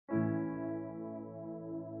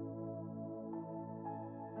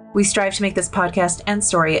We strive to make this podcast and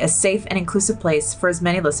story a safe and inclusive place for as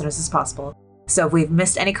many listeners as possible. So if we've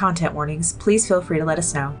missed any content warnings, please feel free to let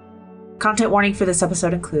us know. Content warning for this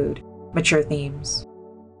episode include mature themes.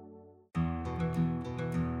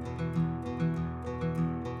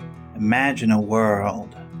 Imagine a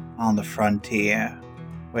world on the frontier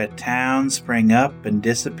where towns spring up and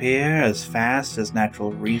disappear as fast as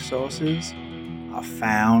natural resources are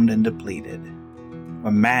found and depleted,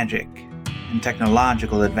 where magic and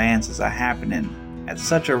technological advances are happening at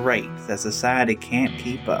such a rate that society can't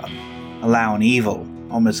keep up, allowing evil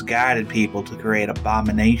or misguided people to create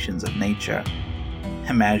abominations of nature.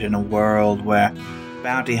 Imagine a world where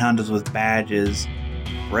bounty hunters with badges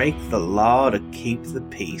break the law to keep the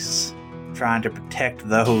peace, trying to protect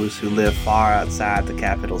those who live far outside the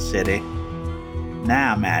capital city.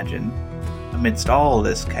 Now imagine, amidst all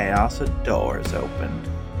this chaos, a door is opened,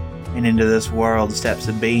 and into this world steps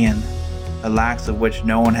a being, the likes of which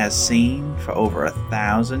no one has seen for over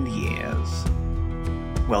 1,000 years.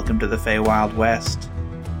 Welcome to the Feywild West.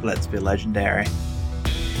 Let's be legendary.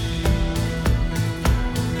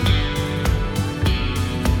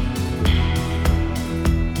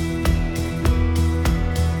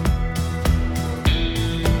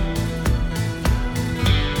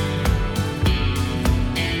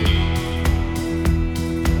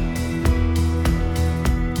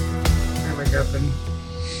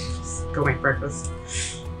 Go make breakfast.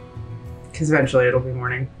 Because eventually it'll be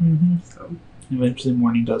morning. So. Eventually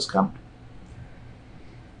morning does come.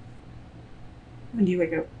 When do you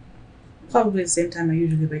wake up? Probably the same time I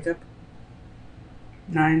usually wake up.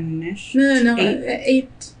 9-ish? No,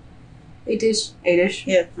 8? 8-ish. 8-ish?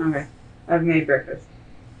 Yeah. Okay. I've made breakfast.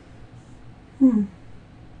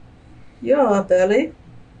 You're up early.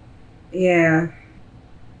 Yeah.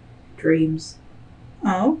 Dreams.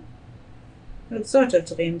 Oh? What sort of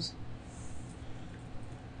dreams?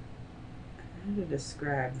 How to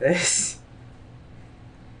describe this?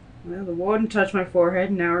 Well, the warden touched my forehead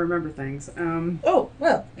and now I remember things. Oh,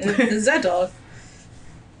 well, is that all?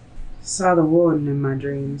 Saw the warden in my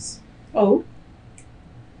dreams. Oh?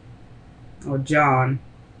 Or John.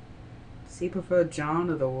 Does he prefer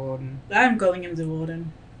John or the warden? I'm calling him the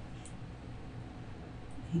warden.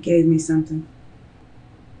 He gave me something.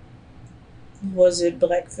 Was it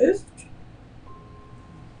breakfast?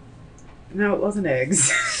 No, it wasn't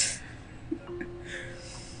eggs.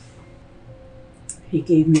 He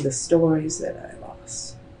gave me the stories that I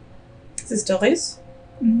lost. The stories?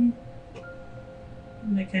 Mm-hmm.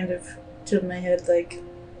 And I kind of tilt my head like,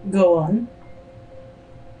 go on.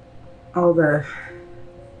 All the...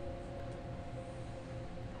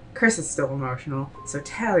 Chris is still emotional, so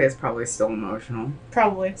Talia's probably still emotional.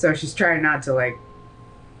 Probably. So she's trying not to,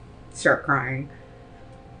 start crying.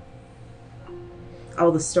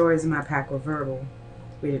 All the stories in my pack were verbal.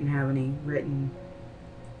 We didn't have any written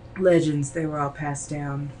legends. They were all passed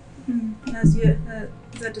down.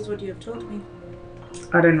 That is what you have told me.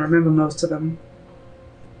 I didn't remember most of them.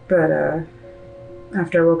 But,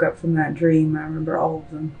 after I woke up from that dream, I remember all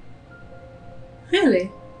of them.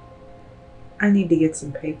 Really? I need to get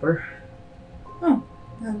some paper. Oh,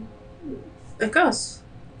 of course.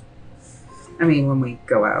 I mean, when we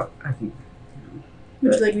go out, I think...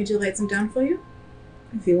 Would you like me to write some down for you?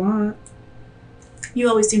 If you want. You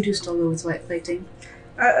always seem to struggle with fighting.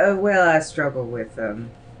 Well, I struggle with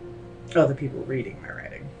other people reading my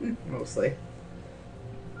writing, mostly.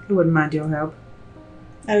 I wouldn't mind your help.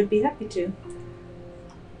 I would be happy to.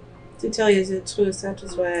 To tell you the truth, that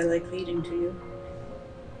is why I like reading to you.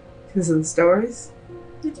 Because of the stories?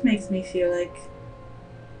 It makes me feel like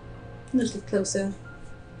a little closer.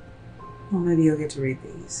 Well, maybe you'll get to read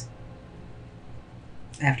these.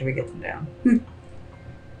 After we get them down.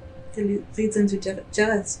 To read them to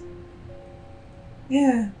Jared.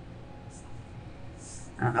 Yeah.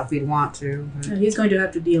 I don't know if he'd want to. But... No, he's going to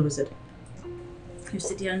have to deal with it. You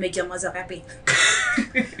sit here and make your mother happy.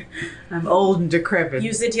 I'm old and decrepit.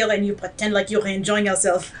 You sit here and you pretend like you're enjoying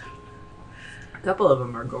yourself. A couple of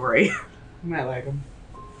them are gory. I might like them.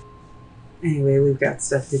 Anyway, we've got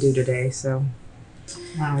stuff to do today, so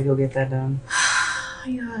why don't we go get that done?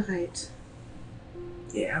 You're alright.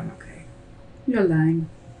 Yeah, I'm okay. You're lying.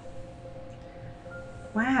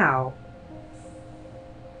 Wow.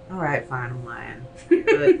 Alright, fine, I'm lying.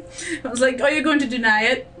 But... I was like, are you going to deny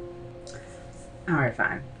it? Alright,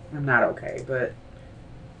 fine. I'm not okay, but...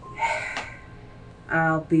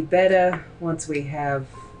 I'll be better once we have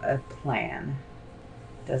a plan.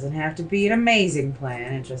 Doesn't have to be an amazing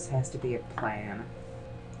plan, it just has to be a plan.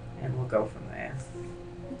 And we'll go from there.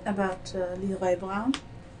 About Leroy Brown?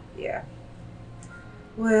 Yeah.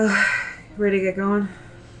 Well, ready to get going?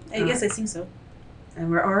 I guess I think so. And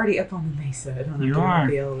we're already up on the mesa. I don't have You to go are. up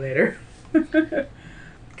the elevator.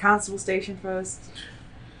 Constable station first.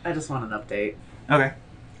 I just want an update Okay.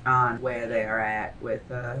 on where they are at with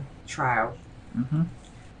trial. Mm-hmm.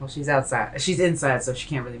 Well, she's outside. She's inside, so she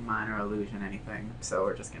can't really minor illusion anything. So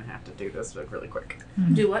we're just gonna have to do this really quick.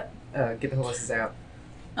 Do what? Get the horses out.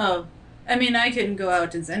 Oh. I mean, I can go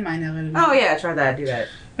out and send mine out. Oh yeah, try that. Do that.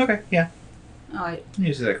 Okay, yeah. Alright.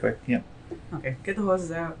 Use that quick, yep. Okay, get the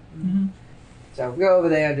horses out. Mm-hmm. So go over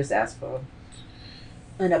there and just ask for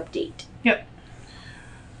an update. Yep.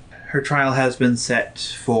 Her trial has been set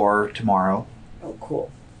for tomorrow. Oh, cool.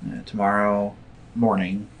 Tomorrow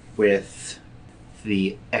morning, with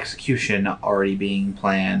the execution already being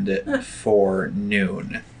planned for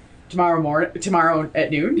noon. Tomorrow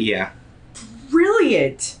at noon? Yeah.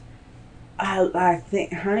 Brilliant! I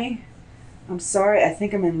think, honey, I'm sorry, I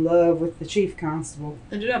think I'm in love with the chief constable.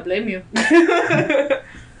 I do not blame you.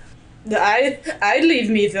 I'd leave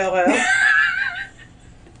me for her.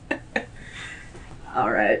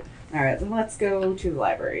 Alright, then let's go to the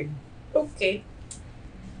library. Okay.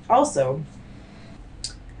 Also,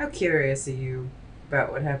 how curious are you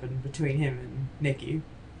about what happened between him and Nikki?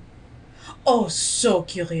 Oh, so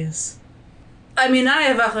curious. I mean, I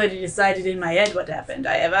have already decided in my head what happened.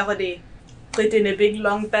 I have already written a big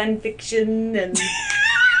long fan fiction and...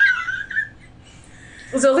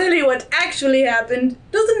 So really what actually happened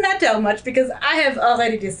doesn't matter much because I have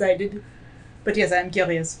already decided. But yes, I'm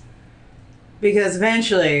curious. Because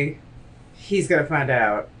eventually, he's gonna find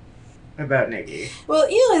out about Nikki. Well,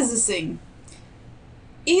 here is the thing.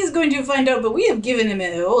 He's going to find out, but we have given him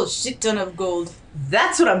a whole shit ton of gold.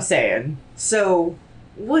 That's what I'm saying. So,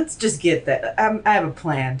 let's just get that. I have a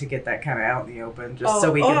plan to get that kind of out in the open, just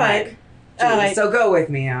so we can alright. do it. Alright. So go with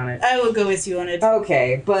me on it. I will go with you on it.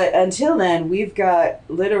 Okay, but until then, we've got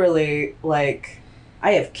literally,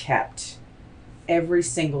 I have kept every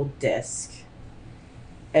single disc,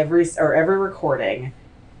 every recording,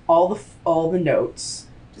 all the notes,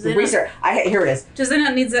 Does the it research. Here it is. Does it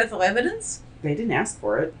not need that for evidence? They didn't ask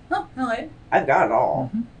for it. Oh, alright. I've got it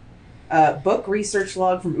all. Book research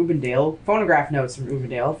log from Ubendale, phonograph notes from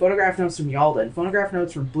Ubendale, phonograph notes from Yalden, phonograph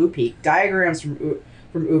notes from Blue Peak, diagrams from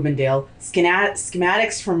Ubendale,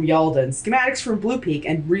 schematics from Yalden, schematics from Blue Peak,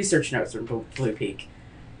 and research notes from Blue Peak.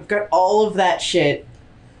 I've got all of that shit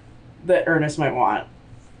that Ernest might want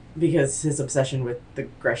because his obsession with the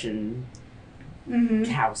Gresham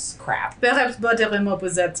house crap. Perhaps butter him up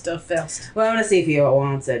with that stuff first. Well, I'm gonna see if he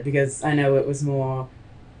wants it because I know it was more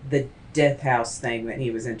the Death House thing that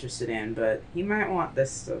he was interested in, but he might want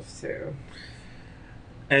this stuff too.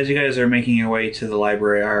 As you guys are making your way to the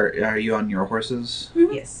library, are you on your horses?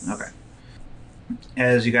 Yes. Okay.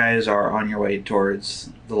 As you guys are on your way towards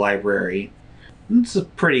the library, it's a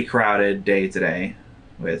pretty crowded day today.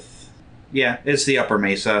 It's the Upper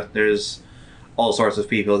Mesa. There's all sorts of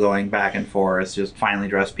people going back and forth, just finely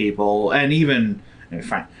dressed people, and even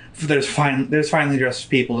there's finely dressed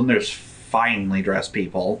people, and there's finely dressed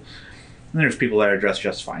people, and there's people that are dressed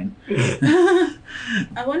just fine.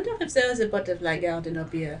 I wonder if there is a butterfly garden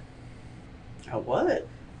up here. A what?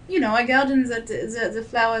 You know, a garden that the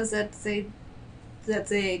flowers that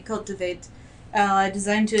they cultivate are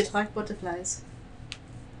designed to attract butterflies.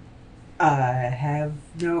 I have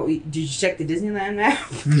no. Did you check the Disneyland map?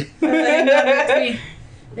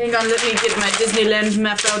 Hang on, let me get my Disneyland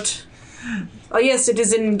map out. Oh yes, it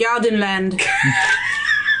is in Gardenland.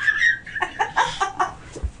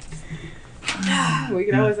 We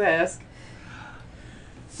can always ask.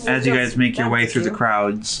 As you guys make your way through the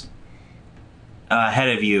crowds,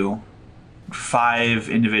 ahead of you, 5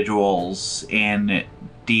 individuals in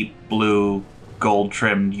deep blue,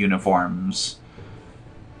 gold-trimmed uniforms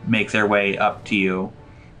make their way up to you.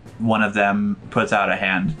 One of them puts out a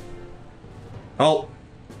hand. Oh,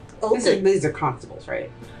 These are constables, right?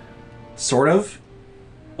 sort of.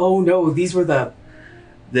 Oh no, these were the.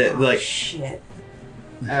 Like, Shit.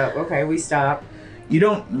 Okay, we stop. you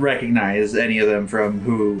don't recognize any of them from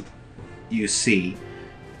who you see.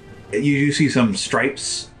 You do see some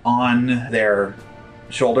stripes on their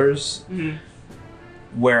shoulders,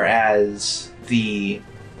 whereas the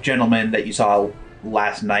gentleman that you saw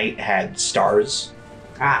last night had stars.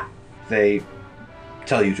 They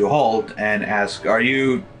tell you to halt and ask, "Are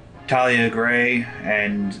you Talia Gray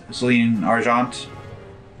and Celine Argent?"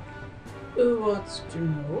 Who wants to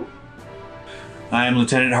know? I am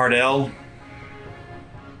Lieutenant Hardell,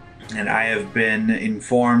 and I have been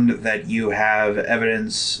informed that you have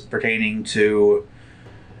evidence pertaining to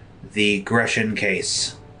the Gresham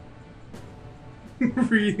case.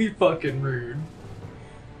 Really fucking rude.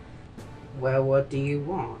 Well, what do you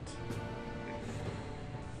want?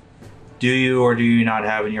 Do you or do you not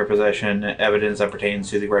have in your possession evidence that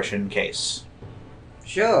pertains to the Gresham case?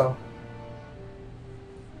 Sure.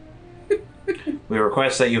 We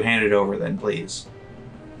request that you hand it over then, please.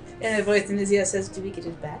 And a voice in his ear says, "Do we get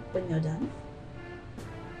it back when you're done?"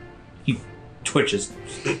 He twitches.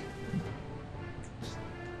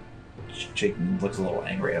 Jacob looks a little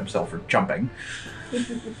angry at himself for jumping.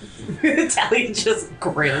 Tally just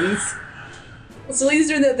grins. So he's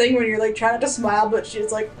doing that thing when you're like trying not to smile, but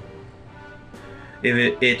she's like,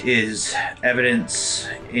 If it is evidence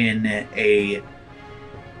in a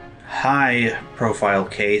high-profile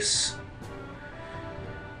case,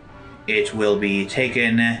 it will be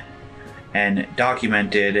taken and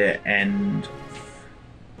documented and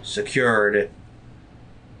secured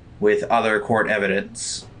with other court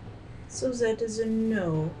evidence. "So that is a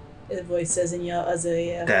no," a voice says in your other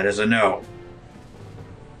ear. That is a no.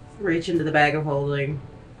 Reach into the bag of holding.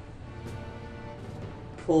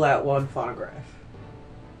 Pull out one phonograph.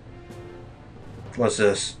 What's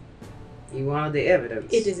this? You wanted the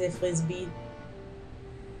evidence. It is a frisbee.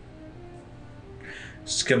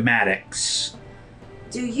 Schematics.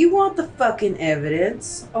 Do you want the fucking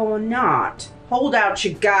evidence or not? Hold out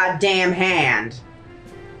your goddamn hand.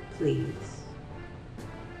 Please.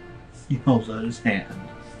 He holds out his hand.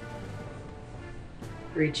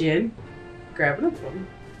 Reach in, grab another one.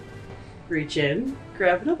 Reach in,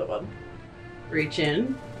 grab another one. Reach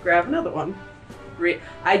in, grab another one.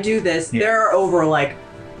 I do this. Yeah. There are over like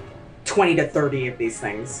 20 to 30 of these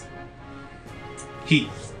things.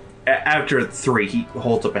 After 3, he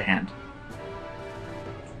holds up a hand.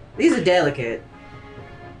 These are delicate.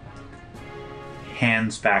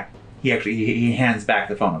 Hands back. He hands back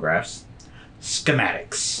the phonographs.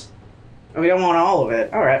 Schematics. We don't want all of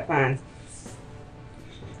it. Alright, fine.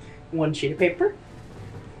 One sheet of paper.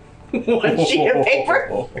 One sheet of paper.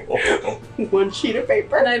 One sheet of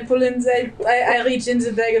paper. And I pull in the, I reach in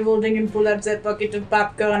the bag of holding and pull out that bucket of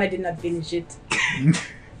popcorn. I did not finish it.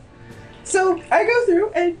 So I go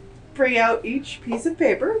through and bring out each piece of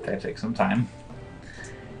paper. That takes some time.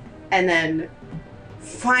 And then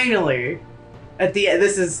finally, at the end,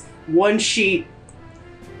 this is one sheet.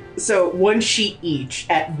 So one sheet each,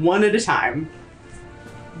 at one at a time.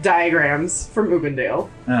 Diagrams from Ubendale.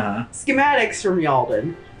 Uh-huh. Schematics from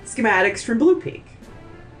Yalden. Schematics from Blue Peak.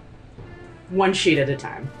 One sheet at a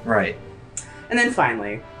time. Right. And then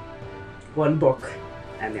finally, one book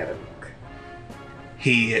and the other book.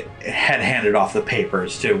 He had handed off the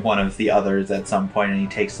papers to one of the others at some point, and he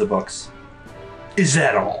takes the books. Is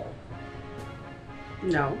that all?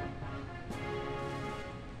 No.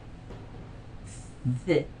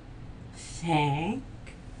 Thank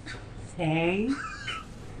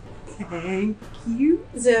you.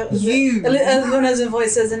 One of the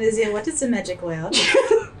voice says in his ear, "What is the magic word?"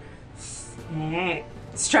 Try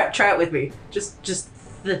it with me. Just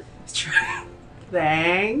try.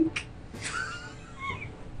 Thank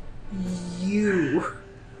you.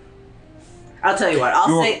 I'll tell you what.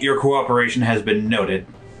 I'll say your cooperation has been noted,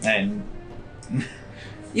 and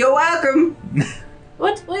you're welcome.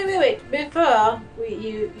 What? Wait. Before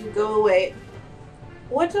you go away,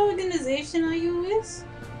 what organization are you with?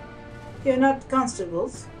 You're not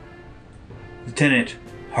constables. Lieutenant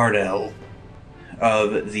Hardell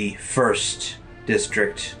of the 1st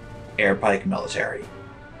District Air Pike Military.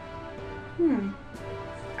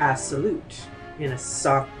 I salute in a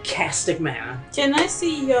sarcastic manner. Can I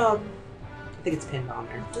see your... I think it's pinned on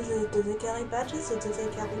there. Do they carry badges or do they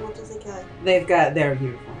carry... What do they carry? They've got their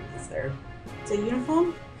uniforms there. It's a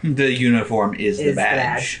uniform? The uniform is the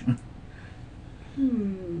badge.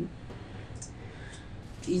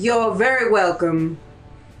 You're very welcome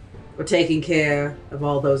for taking care of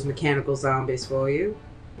all those mechanical zombies for you.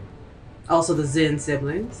 Also the Zin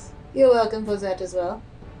siblings. You're welcome for that as well.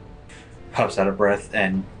 Puffs out of breath,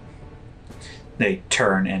 and they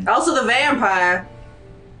turn and... Also the vampire.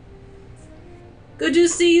 Good to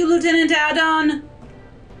see you, Lieutenant Adon.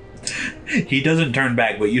 He doesn't turn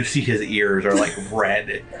back, but you see his ears are like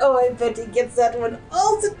red. Oh, I bet he gets that one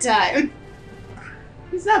all the time.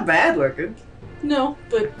 He's not bad looking. No,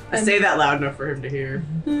 but... I say that loud enough for him to hear.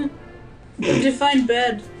 Define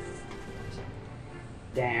bad.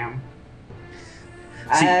 Damn.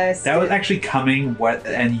 See, that was actually coming,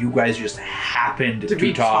 and you guys just happened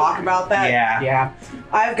to talk about that? Yeah.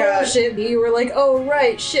 I've got... Oh, shit, you were like, oh,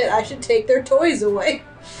 right, shit, I should take their toys away.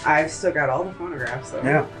 I've still got all the phonographs, though.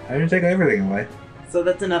 Yeah, I didn't take everything away. So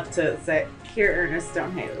that's enough to say, here, Ernest,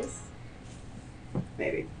 don't hate us.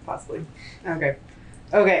 Maybe. Possibly. Okay.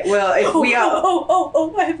 Okay, well, if we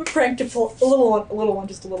all... I have a prank to pull. A little one,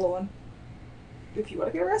 just a little one. If you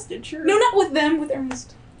want to get arrested, sure. No, not with them, with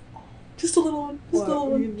Ernest. Just a little one. Just a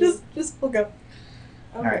little one. Just look up.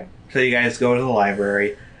 Okay. All right. So you guys go to the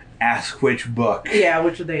library, ask which book. Yeah,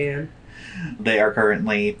 which are they in? They are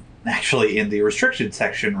currently actually in the restricted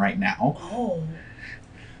section right now. Oh.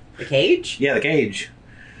 The Cage? Yeah, the Cage.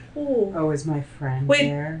 Oh. Oh, is my friend Wait,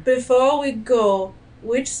 there? before we go,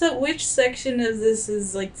 which section of this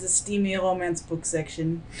is like the steamy romance book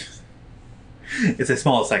section? It's a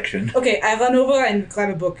small section. Okay, I run over and grab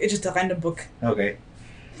a book. It's just a random book. Okay.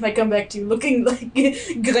 And I come back to you looking like,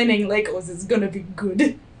 grinning like, oh, this is gonna be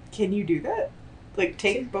good. Can you do that? Like,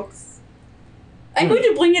 take books? I'm going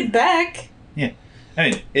to bring it back. I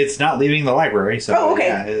mean, it's not leaving the library, so Oh, okay.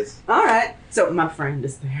 yeah, it's... Alright. So, my friend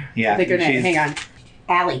is there. Yeah, I think her name. she's- Hang on.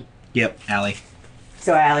 Allie. Yep, Allie.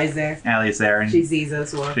 So, Allie's there. Allie's there, and She sees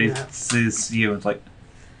us walking she up. sees you and it's like,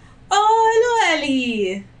 Oh, hello,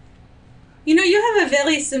 Ellie. You know, you have a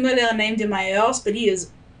very similar name to my horse, but he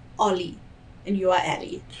is Ollie, and you are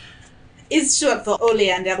Ellie. It's short for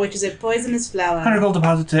oleander, which is a poisonous flower. 100 gold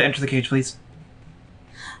deposit to enter the cage, please.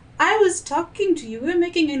 I was talking to you. We were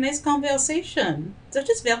making a nice conversation. That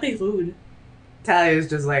is very rude. Talia's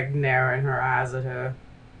just, like, narrowing her eyes at her.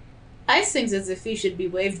 I think that the fee should be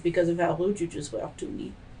waived because of how rude you just were to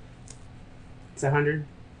me. It's 100.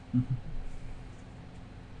 Mhm.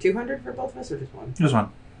 200 for both of us, or just one? Just one.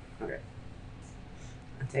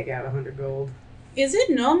 I take out 100 gold. Is it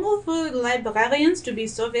normal for librarians to be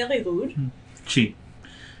so very rude? She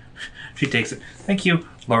takes it. Thank you.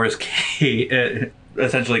 Laura's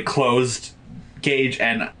essentially closed cage,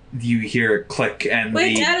 and you hear a click, and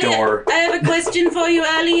Wait, the Ali, door. I have a question for you,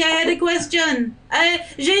 Ali. I had a question.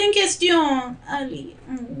 J'ai une question, Ali.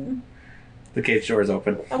 The cage door is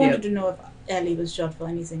open. I wanted to know if Ali was short for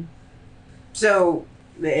anything. So,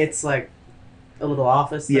 it's like a little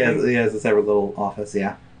office thing? Yeah, it's a separate little office.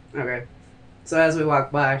 Yeah. Okay. So as we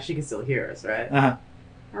walk by, she can still hear us, right? Uh huh.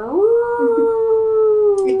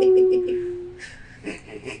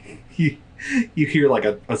 You hear like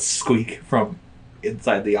a squeak from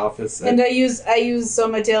inside the office. And I use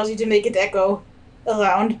somatility to make it echo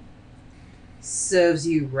around. Serves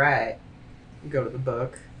you right. Go to the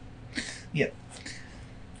book. Yep.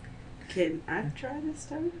 Can I try this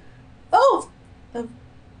time? Oh!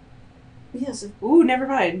 Yes. Ooh, never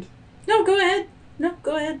mind. No, go ahead. No,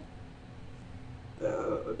 go ahead. No,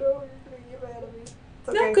 you're gonna get mad at me. It's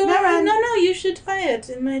No, okay. go Never ahead. mind. No, you should try it.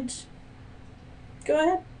 It might... Go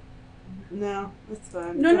ahead. No, that's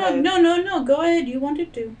fine. No, Go ahead. no. Go ahead. You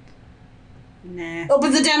wanted to. Nah.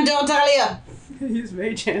 Open the damn door, Talia! Use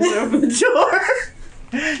mage hand to open the door.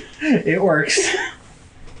 It works.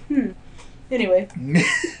 Anyway.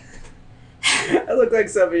 I look like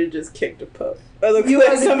somebody just kicked a pup. I look You like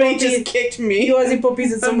as a somebody puppy. just kicked me. You as in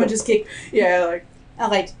puppies and someone just kicked. Yeah, like.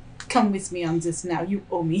 Alright, come with me on this now. You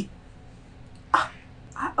owe me.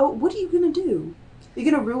 What are you gonna do? You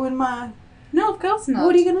gonna ruin my... No, of course not.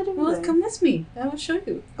 What are you gonna do Well, then? come with me. I will show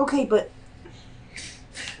you. Okay, but...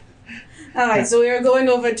 Alright, so we are going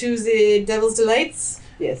over to the Devil's Delights.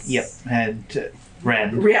 Yes. Yep. And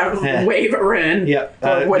Ren. Yeah, wave at Ren. Yep.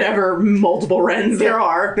 Or whatever multiple Rens there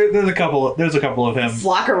are. There's a couple. There's a couple of him.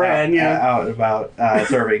 Flock of Ren, yeah. Out and about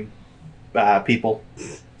serving people.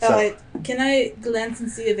 So Alright, can I glance and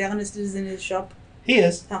see if Ernest is in his shop? he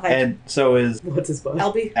is, Alright. and so is What's his butt?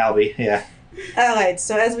 Albie? Albie. Yeah. Alright,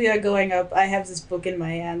 so as we are going up, I have this book in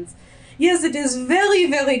my hands. Yes, it is very,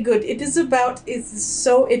 very good. It is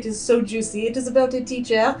so juicy. It is about a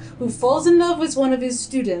teacher who falls in love with one of his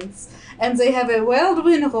students, and they have a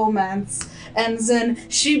whirlwind romance, and then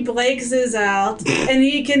she breaks his heart, and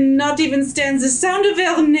he cannot even stand the sound of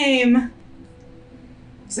her name.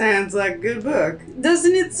 Sounds like a good book.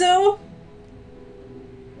 Doesn't it so?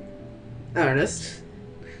 Ernest.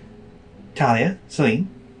 Talia, Celine.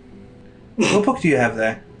 What book do you have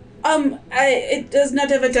there? It does not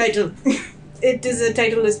have a title. It is a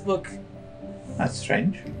titleless book, That's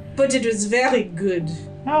strange. but it was very good.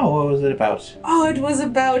 Oh, what was it about? Oh, it was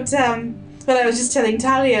about, well, I was just telling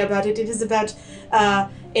Talia about it. It is about,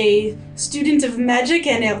 a student of magic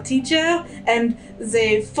and her teacher, and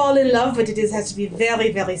they fall in love, but has to be very,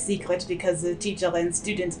 very secret because the teacher and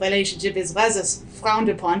student's relationship is rather frowned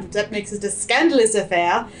upon, but that makes it a scandalous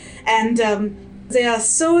affair. And, they are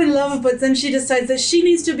so in love, but then she decides that she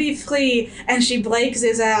needs to be free, and she breaks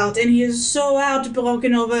his heart, and he is so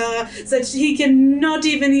heartbroken over her that he cannot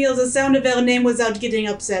even hear the sound of her name without getting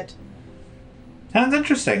upset. Sounds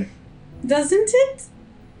interesting. Doesn't it?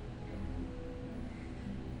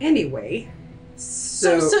 Anyway.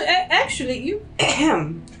 Actually, you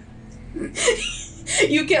Ahem.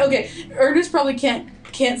 you can okay. Ernest probably can't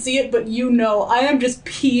can't see it, but you know, I am just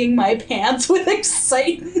peeing my pants with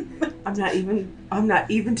excitement. I'm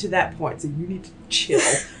not even to that point, so you need to chill.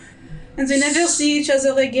 And they never see each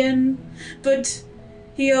other again, but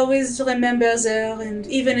he always remembers her, and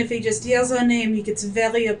even if he just hears her name, he gets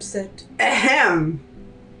very upset. Ahem!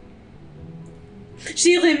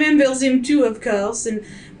 She remembers him too, of course, and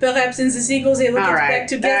perhaps in the sequels they will get back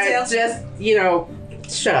together. Just,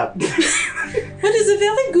 shut up. But it's a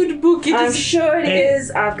very good book. I'm sure it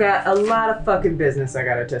is. I've got a lot of fucking business I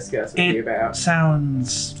gotta discuss with you about.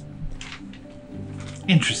 Sounds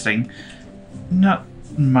interesting. Not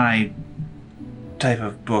my type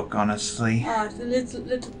of book, honestly. It's a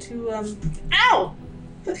little too, Ow!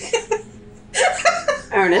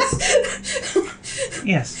 Ernest.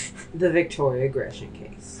 Yes. The Victoria Gresham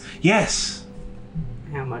case. Yes.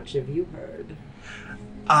 How much have you heard?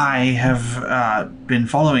 I have been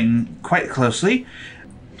following quite closely.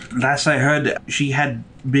 Last I heard, she had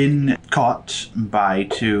been caught by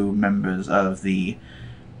 2 members of the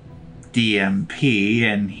DMP,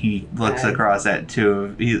 and he looks across at 2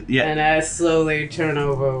 of... And I slowly turn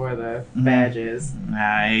over where the badge is.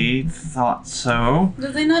 I thought so. Do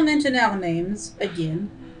they not mention our names again?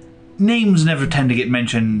 Names never tend to get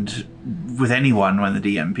mentioned with anyone when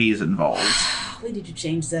the DMP is involved. We need to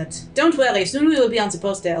change that. Don't worry, soon we will be on the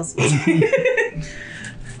posters.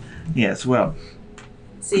 Yes, well...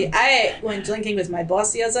 See, I went drinking with my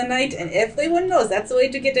boss the other night, and everyone knows that's the way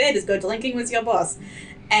to get ahead, is go drinking with your boss.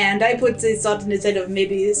 And I put the thought in his head of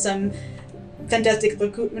maybe some fantastic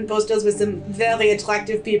recruitment posters with some very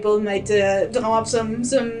attractive people might draw up some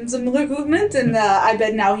recruitment, and I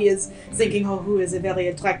bet now he is thinking, oh, who is a very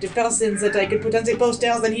attractive person that I could put on the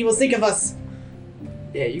posters, and he will think of us.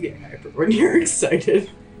 Yeah, you get hyper when you're excited.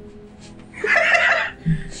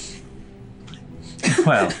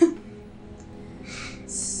 Well...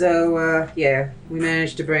 So, we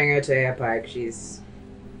managed to bring her to Air Pike. She's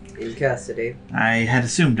in custody. I had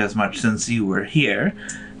assumed as much since you were here,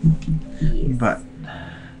 but...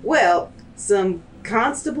 Well, some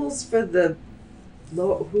constables for the...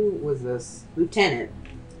 Who was this? Lieutenant.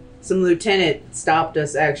 Some lieutenant stopped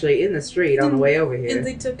us actually in the street on the way over here. And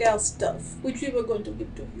they took our stuff, which we were going to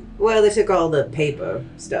give to you. Well, they took all the paper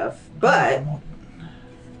stuff, but,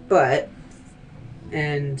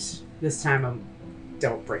 and this time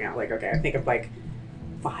don't bring out, I think of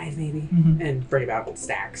 5 maybe, and bring out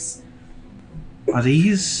stacks. Are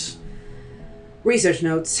these... Research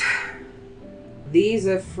notes. These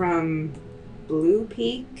are from Blue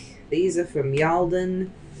Peak, these are from Yalden,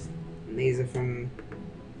 and these are from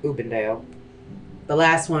Ubendale. The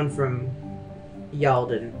last one from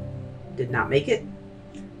Yalden did not make it,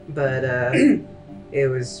 but it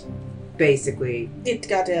was basically... It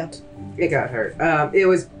got out. It got hurt. It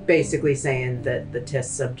was basically saying that the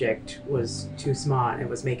test subject was too smart and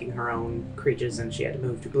was making her own creatures, and she had to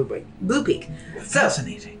move to Blue Peak.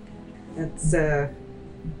 Fascinating. That's a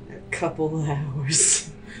couple of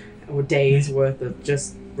hours or days worth of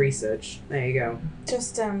just research. There you go.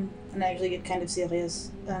 Just and actually get kind of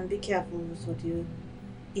serious. Be careful with what you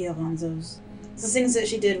hear on those. The things that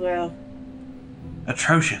she did were...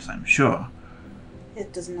 Atrocious, I'm sure.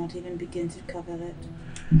 It does not even begin to cover it.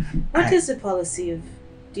 What is the policy of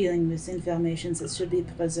dealing with information that should be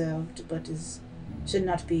preserved but should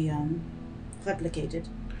not be replicated?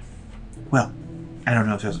 Well, I don't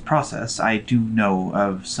know if there's a process. I do know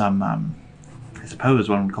of some, I suppose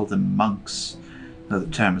one would call them monks, though the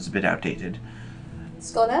term is a bit outdated.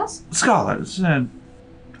 Scholars? Scholars.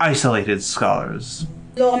 Isolated scholars.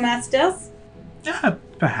 Lore masters?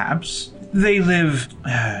 Perhaps. They live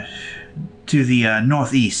to the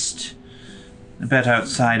northeast, a bit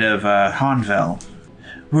outside of Hanvel.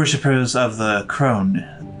 Worshippers of the crone.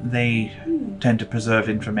 They tend to preserve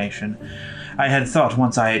information. I had thought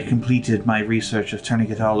once I had completed my research of turning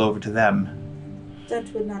it all over to them.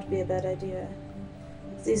 That would not be a bad idea.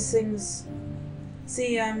 These things,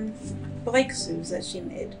 the breakthroughs that she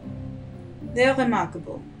made, they're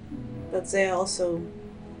remarkable, but they're also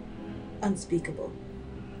unspeakable.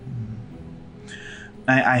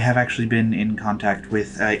 I have actually been in contact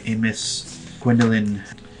with a Miss Gwendolyn.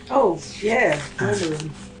 Oh, yeah,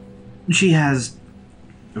 Gwendolyn. She has,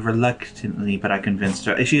 reluctantly, but I convinced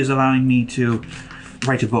her, she is allowing me to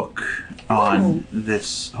write a book on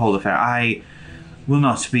this whole affair. I will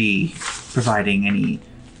not be providing any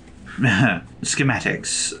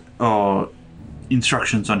schematics or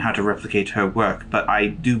instructions on how to replicate her work, but I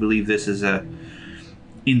do believe this is a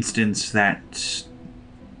instance that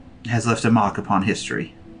has left a mark upon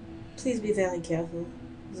history. Please be very careful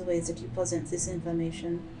the ways that you present this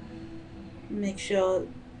information. Make sure,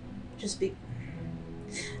 just be...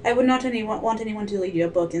 I would not want anyone to read your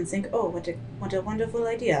book and think, oh, what a wonderful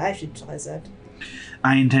idea. I should try that.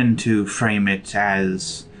 I intend to frame it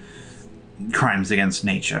as crimes against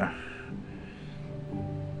nature.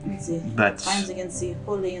 Let's see. But Crimes against the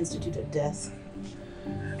Holy Institute of Death.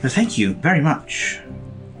 thank you very much.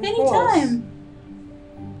 Anytime.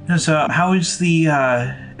 So, how is the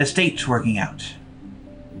estate working out?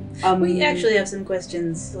 We actually have some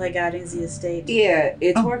questions regarding the estate. Yeah,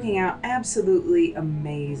 it's Oh. working out absolutely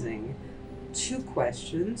amazing. 2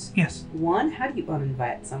 questions. Yes. 1, how do you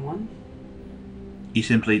uninvite someone? You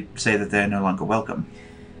simply say that they're no longer welcome.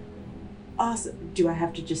 Awesome. Do I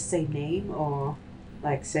have to just say name or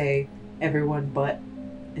like say everyone but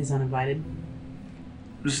is uninvited?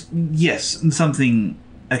 Yes, something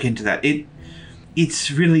akin to that.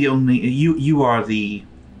 It's really only you are the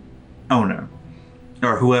owner,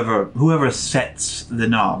 or whoever sets the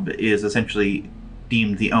knob is essentially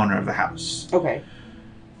deemed the owner of the house. Okay.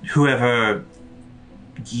 Whoever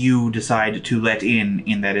you decide to let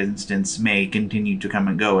in that instance may continue to come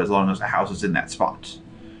and go as long as the house is in that spot.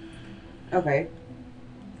 Okay.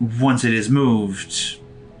 Once it is moved,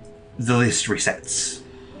 the list resets.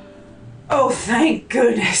 Oh, thank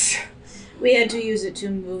goodness. We had to use it to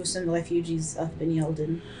move some refugees up in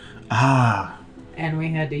Yalden. Ah, And we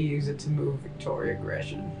had to use it to move Victoria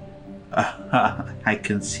Gresham. I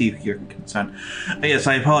can see your concern. Yes,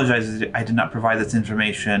 I apologize that I did not provide this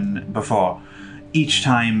information before. Each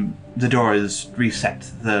time the door is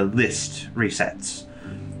reset, the list resets.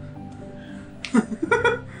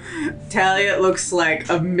 Talia looks like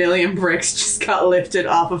a million bricks just got lifted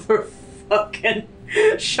off of her fucking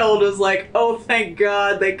shoulders, like, oh, thank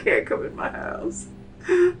God they can't come in my house.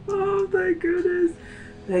 Oh, thank goodness.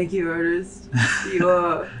 Thank you, Ernest. You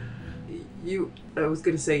are... I was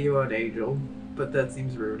gonna say you are an angel, but that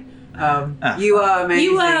seems rude. You are amazing.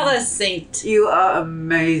 You are a saint. You are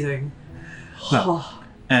amazing. Well,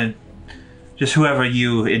 and just whoever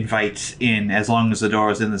you invite in, as long as the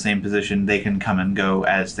door is in the same position, they can come and go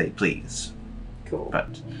as they please. Cool.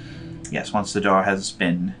 But yes, once the door has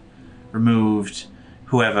been removed,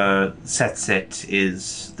 whoever sets it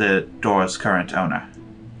is the door's current owner.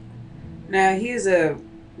 Now, here's a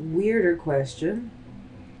weirder question.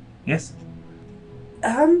 Yes?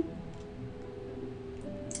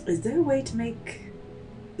 Is there a way to make...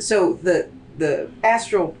 So, the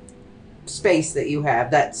astral space that you have,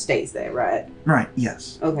 that stays there, right? Right,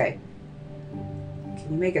 yes. Okay. Can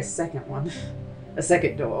you make a second one? A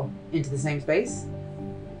second door into the same space?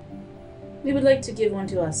 We would like to give one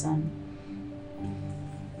to our son.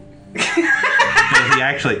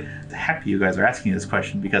 Actually, happy you guys are asking this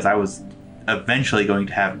question because I was eventually going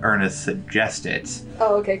to have Ernest suggest it.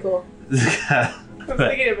 Oh, okay, cool. I was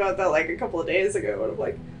thinking about that like a couple of days ago, and I'm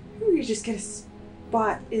like, ooh, you just get a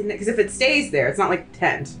spot in there. Because if it stays there, it's not like a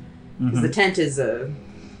tent. Because the tent is a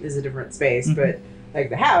different space, but like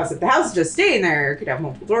the house, if the house is just staying there, it could have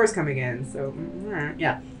multiple doors coming in. So,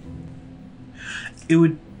 yeah. It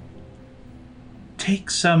would take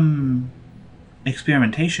some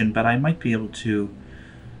experimentation, but I might be able to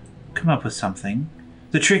come up with something.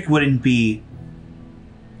 The trick wouldn't be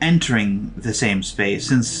entering the same space,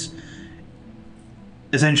 since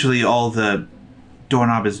essentially all the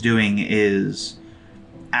doorknob is doing is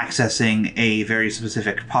accessing a very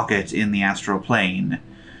specific pocket in the astral plane.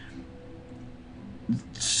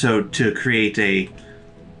 So to create a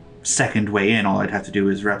second way in, all I'd have to do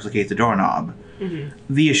is replicate the doorknob.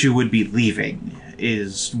 Mm-hmm. The issue would be leaving.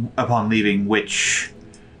 Upon leaving, which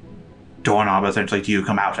doorknob essentially do you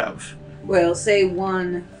come out of? Well, say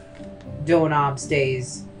one doorknob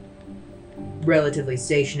stays relatively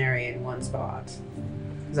stationary in one spot.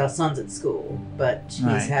 Because our son's at school, but he's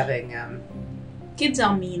Right. having Kids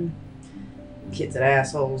are mean. kids at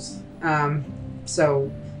assholes.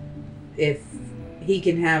 So if he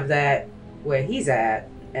can have that where he's at,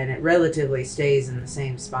 and it relatively stays in the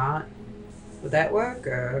same spot, would that work?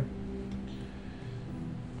 Or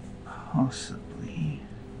Possibly.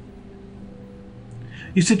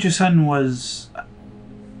 You said your son was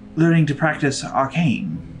learning to practice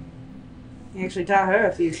arcane. he actually taught her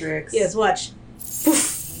a few tricks. Yes, watch. Poof!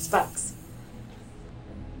 Sparks.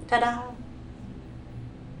 Ta-da!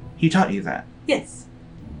 He taught you that. Yes.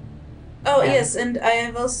 Oh, Yeah. yes, and I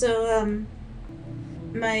have also,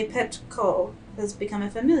 my pet call has become a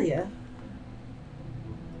familiar.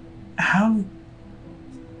 How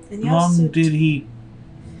And you long also did he...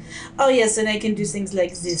 Oh, yes, and I can do things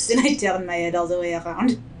like this, and I turn my head all the way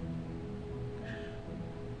around.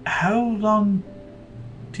 How long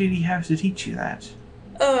did he have to teach you that?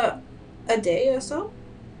 A day or so?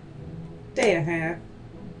 Day and a half.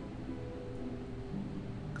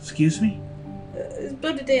 Excuse me?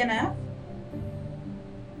 About a day and a half.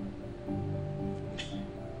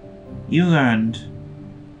 You learned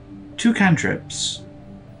 2 cantrips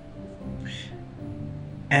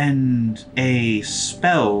and a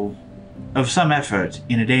spell of some effort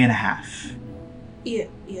in a day and a half. Yeah,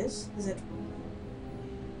 yes. Is it?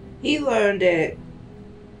 He learned it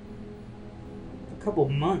a couple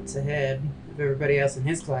months ahead of everybody else in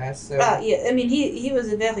his class. So Yeah. I mean, he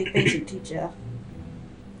was a very patient teacher.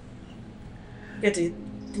 Got to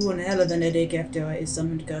do one hell of an headache after I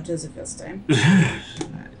summoned Gartes the first time.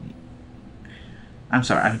 I'm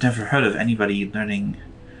sorry, I've never heard of anybody learning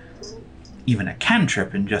even a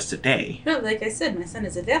cantrip in just a day. Well, like I said, my son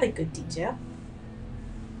is a very good teacher.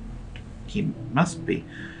 He must be.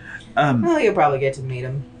 well, you'll probably get to meet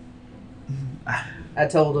him. I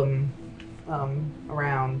told him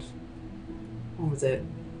around, what was it,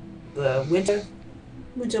 the winter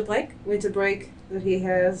break that he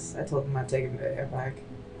has. I told him I'd take him to Airpack.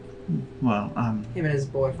 Well, Him and his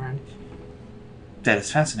boyfriend. that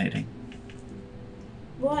is fascinating.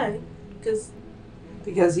 Why?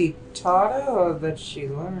 Because he taught her, or that she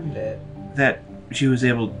learned it? That she was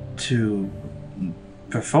able to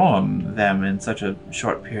perform them in such a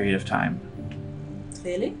short period of time.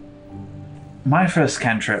 Really? My first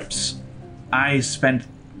cantrips, I spent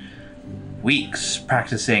weeks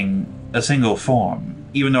practicing a single form,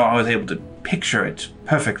 even though I was able to picture it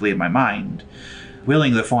perfectly in my mind.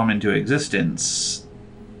 Willing the form into existence.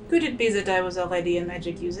 Could it be that I was already a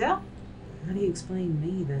magic user? How do you explain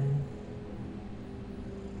me then?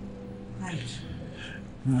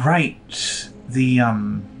 Right. The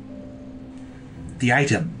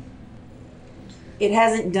item. It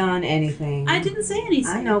hasn't done anything. I didn't say anything.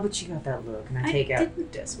 I know, but you got that look, and I take out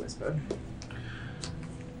didn't. Death Whisper.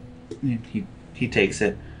 He takes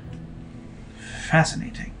it.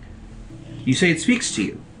 Fascinating. You say it speaks to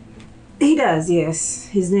you. He does, yes.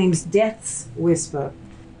 His name's Death's Whisper.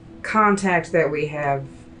 Contact that we have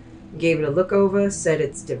gave it a look over, said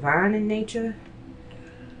it's divine in nature.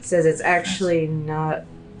 Says it's actually not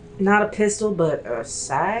a pistol, but a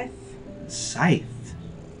scythe. Scythe.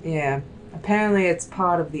 Yeah. Apparently it's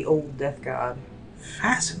part of the old Death God.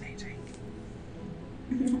 Fascinating.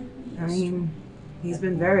 I mean, he's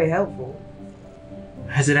been very helpful.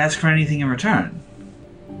 Has it asked for anything in return?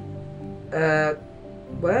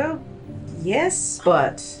 Well, yes,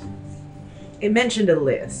 but it mentioned a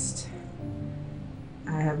list.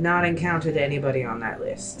 I have not encountered anybody on that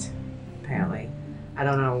list, apparently. I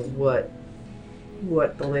don't know what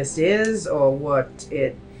the list is, or what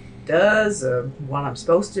it does, or what I'm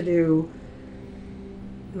supposed to do.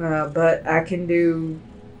 But I can do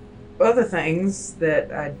other things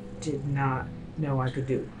that I did not know I could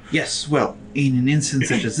do. Yes, well, in an instance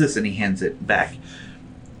such as this, and he hands it back,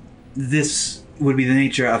 this would be the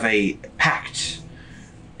nature of a pact,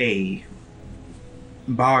 a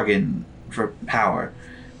bargain for power.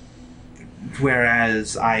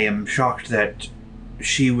 Whereas I am shocked that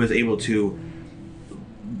she was able to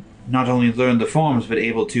not only learn the forms, but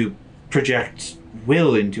able to project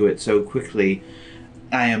will into it so quickly.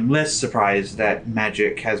 I am less surprised that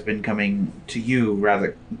magic has been coming to you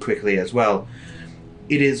rather quickly as well.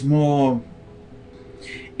 It is not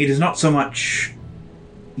so much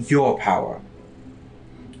your power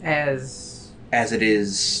As as it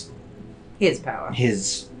is his power.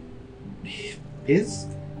 his.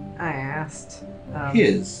 I asked.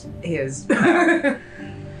 His. His.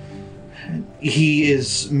 He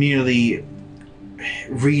is merely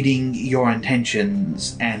reading your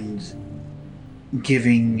intentions and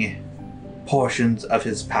giving portions of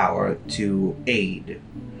his power to aid.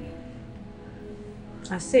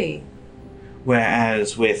 I see.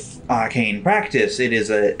 Whereas with arcane practice, it is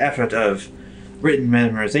an effort of written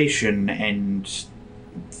memorization and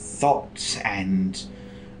thought and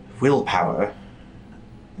willpower,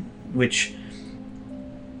 which,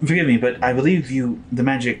 forgive me, but I believe the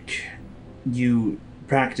magic you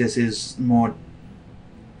practice is more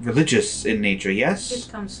religious in nature, yes?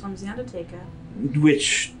 It comes from the Undertaker.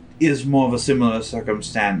 Which is more of a similar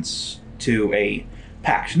circumstance to a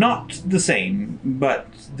pact. Not the same, but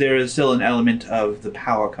there is still an element of the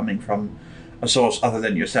power coming from a source other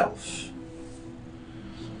than yourself.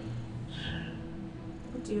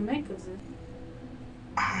 What do you make of it?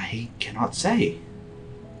 I cannot say.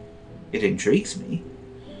 It intrigues me.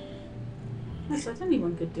 I thought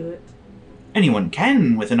anyone could do it. Anyone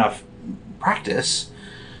can with enough practice,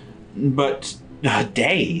 but a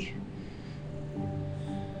day.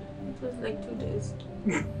 It was like 2 days.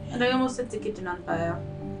 And I almost set the kitchen on fire.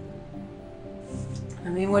 I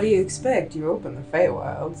mean, what do you expect? You open the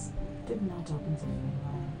Feywilds. Did not open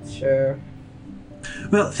the Feywilds. Sure.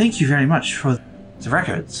 Well, thank you very much for the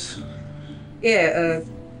records. Yeah,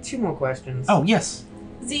 2 more questions. Oh, yes.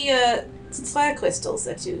 The fire crystals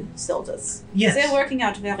that you sold us. Yes. They're working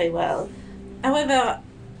out very well. However,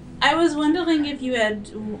 I was wondering if you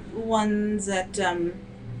had ones that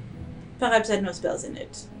perhaps had no spells in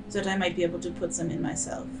it, so that I might be able to put some in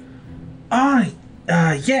myself.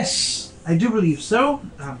 Yes, I do believe so.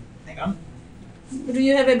 Hang on. Do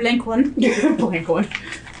you have a blank one? Blank one.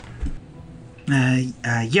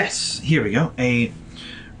 Yes, here we go. A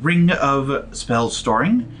ring of spell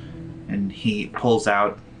storing. And he pulls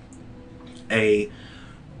out a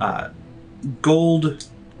gold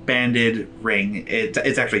banded ring.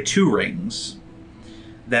 It's actually 2 rings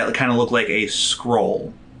that kind of look like a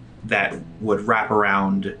scroll that would wrap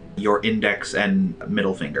around your index and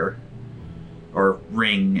middle finger, or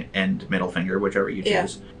ring and middle finger, whichever you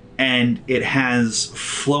choose. Yeah. And it has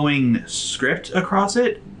flowing script across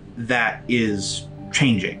it that is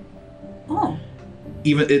changing. Oh.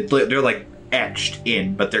 They're like etched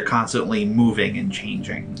in, but they're constantly moving and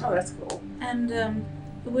changing. Oh, that's cool. And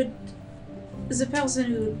would the person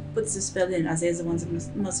who puts the spell in, are they the ones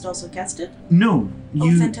that must also cast it? No,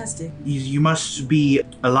 Oh, fantastic. you must be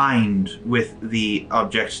aligned with the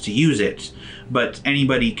object to use it, but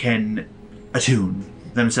anybody can attune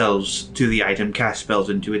themselves to the item, cast spells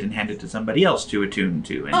into it, and hand it to somebody else to attune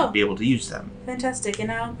to and be able to use them. Fantastic.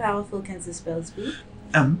 And how powerful can the spells be?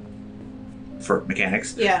 For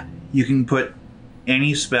mechanics, Yeah. you can put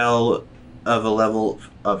any spell of a level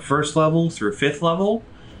of 1st level through 5th level,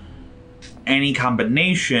 any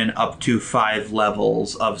combination up to 5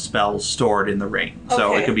 levels of spells stored in the ring.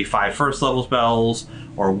 So it could be 5 1st level spells,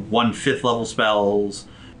 or 1 5th level spells,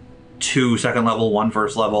 2 2nd level, 1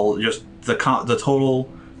 1st level. Just the total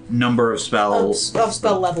number of spells Of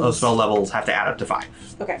spell levels. have to add up to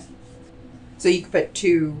 5. Okay. So you could put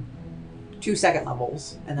two 2nd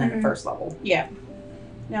levels and then a 1st level. Yeah.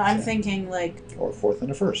 No, I'm thinking like... Or 4th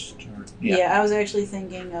and a 1st. Yeah, I was actually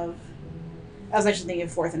thinking of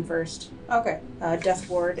 4th and 1st. Okay. Death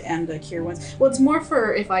Ward and the Cure ones. Well, it's more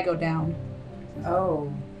for if I go down.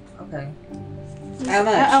 Oh, okay.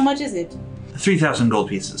 How much is it? 3,000 gold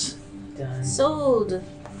pieces. Done. Sold.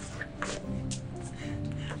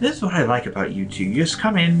 This is what I like about you two. You just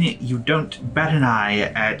come in, you don't bat an eye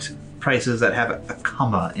at prices that have a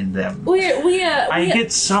comma in them. I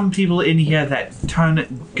get some people in here that turn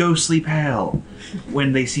ghostly pale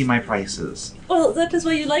when they see my prices. Well, that is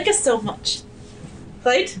why you like us so much.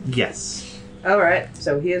 Right? Yes. Alright,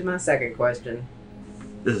 so here's my 2nd question.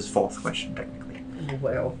 This is 4th question, technically.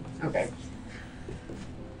 Well, okay.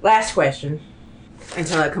 Last question,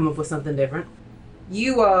 until I come up with something different.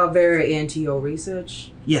 You are very into your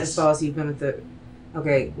research. Yes. As far as you've been with the...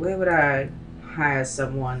 Okay, where would I hire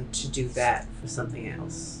someone to do that for something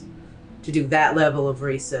else? To do that level of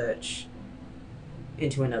research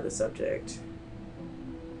into another subject?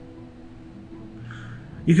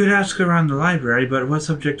 You could ask around the library, but what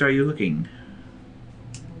subject are you looking?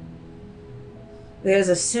 There's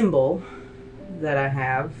a symbol that I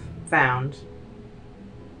have found,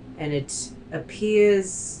 and it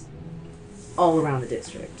appears all around the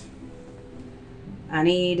district. I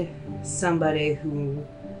need somebody who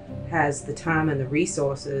has the time and the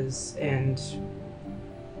resources and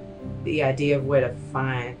the idea of where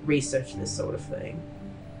to research this sort of thing.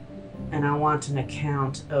 And I want an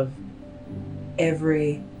account of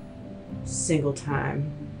every single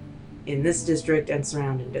time in this district and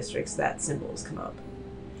surrounding districts that symbol has come up.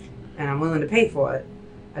 And I'm willing to pay for it.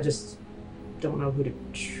 I just don't know who to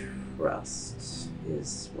trust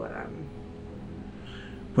is what I'm...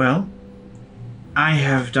 Well, I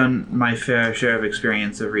have done my fair share of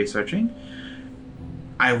experience of researching.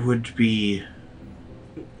 I would be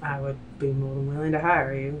more than willing to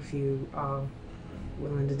hire you if you are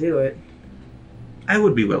willing to do it. I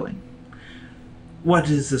would be willing. What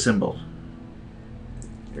is the symbol?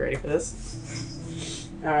 You ready for this?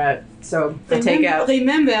 Alright, so I take out...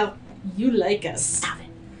 Remember, you like us. Stop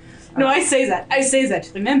it. No, I say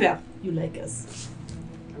that. Remember, you like us.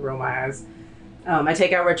 I roll my eyes. I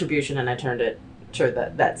take out Retribution and I turn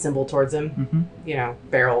that symbol towards him. Mm-hmm.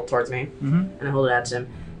 Barrel towards me. Mm-hmm. And I hold it out to him.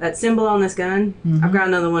 That symbol on this gun, Mm-hmm. I've got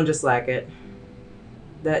another one just like it.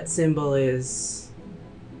 That symbol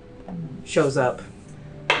shows up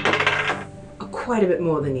quite a bit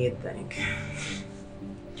more than you'd think.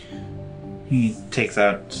 He takes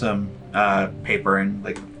out some paper and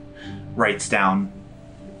writes down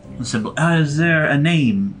the symbol. Is there a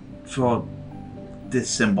name for this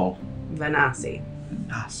symbol? Vanassi.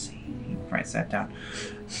 Vanassi. He writes that down.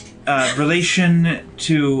 Relation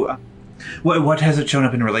to... what has it shown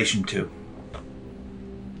up in relation to?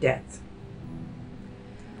 Death.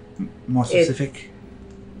 More specific?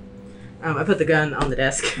 I put the gun on the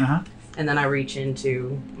desk, Uh-huh. and then I reach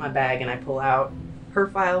into my bag and I pull out her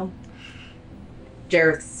file,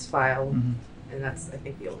 Jareth's file, Mhm. and that's, I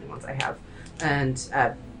think, the only ones I have. And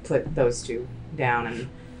I put those two down, and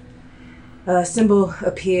a symbol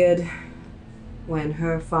appeared when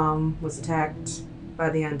her farm was attacked by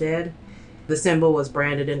the undead. The symbol was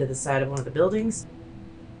branded into the side of one of the buildings.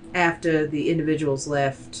 After the individuals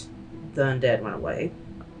left, the undead went away.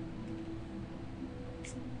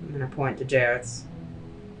 And then I point to Jareth's.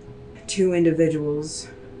 2 individuals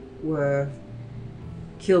were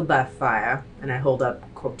killed by fire, and I hold up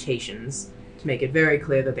quotations to make it very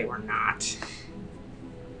clear that they were not.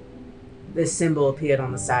 This symbol appeared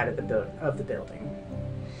on the side of the building.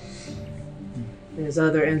 There's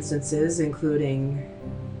other instances, including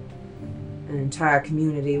an entire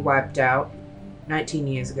community wiped out 19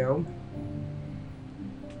 years ago.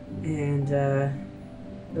 And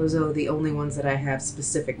those are the only ones that I have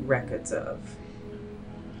specific records of.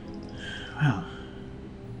 Well,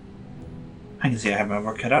 I can see I have my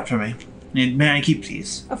work cut out for me. May I keep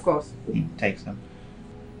these? Of course. He takes them.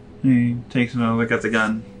 He takes them and look at the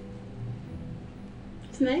gun.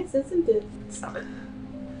 It's nice, isn't it? Stop it.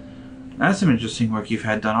 That's some interesting work you've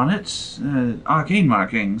had done on it. Arcane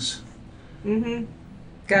markings. Mm-hmm.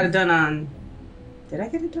 Got it done on... Did I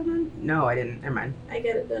get it done on? No, I didn't. Never mind. I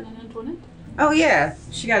got it done on Antoinette. Oh, yeah.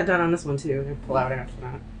 She got it done on this one, too. I pull out after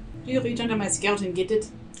that. Do you reach under my skirt and get it?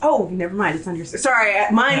 Oh, never mind. It's on your... Sorry,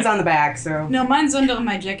 mine's on the back, so... No, mine's under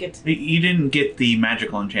my jacket. You didn't get the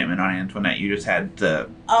magical enchantment on Antoinette. You just had the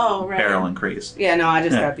Oh, right. barrel increase. Yeah, no, I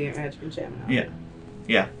just Yeah. got the magic enchantment on.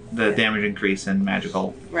 Yeah, the damage increase and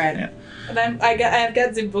magical. Right. Yeah. And I've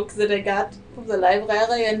got the books that I got from the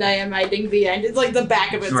library, and I am hiding behind. It's like the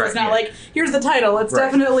back of it, so Right, it's not yeah. like here's the title. It's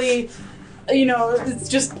Right. definitely, it's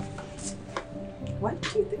just. What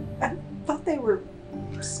do you think? I thought they were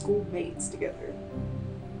schoolmates together.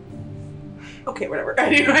 Okay, whatever.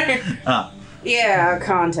 Anyway. Yeah, our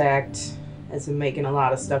contact has been making a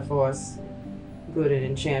lot of stuff for us. Good at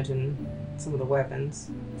enchanting some of the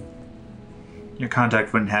weapons. Your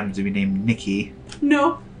contact wouldn't happen to be named Nikki.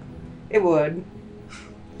 No. It would.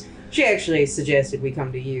 She actually suggested we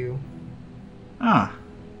come to you. Ah.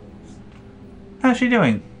 How's she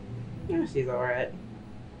doing? Yeah, she's alright.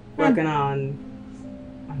 Working on...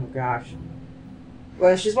 Oh, gosh.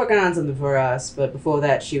 Well, she's working on something for us, but before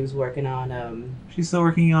that she was working on, She's still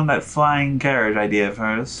working on that flying carriage idea of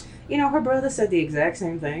hers. You know, her brother said the exact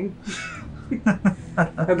same thing.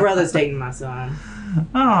 Her brother's dating my son.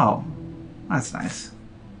 Oh. That's nice.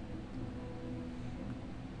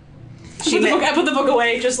 I put the book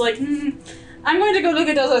away, just like, I'm going to go look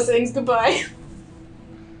at other things. Goodbye.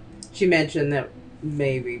 She mentioned that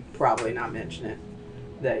probably not mention it.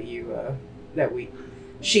 That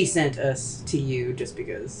she sent us to you just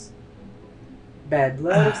because bad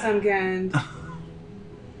blood of some kind.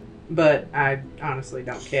 But I honestly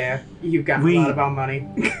don't care. You've got a lot of our money.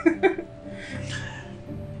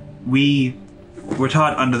 We were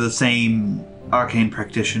taught under the same arcane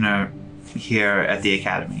practitioner here at the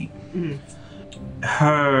academy. Mhm.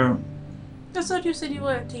 Her... I thought you said you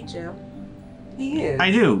were a teacher. He is.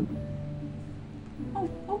 I do. Oh,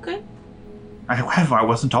 okay. I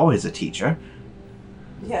wasn't always a teacher.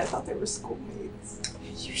 Yeah, I thought they were schoolmates.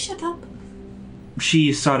 You shut up.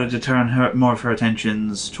 She started to turn more of her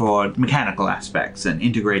attentions toward mechanical aspects and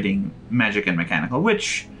integrating magic and mechanical,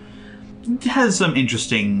 which has some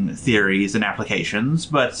interesting theories and applications,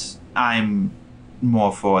 but I'm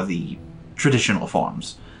more for the traditional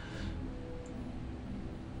forms.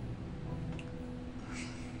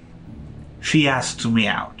 She asked me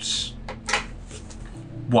out.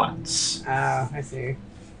 Once. I see.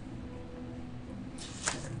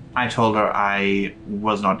 I told her I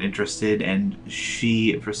was not interested, and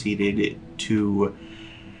she proceeded to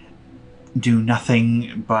do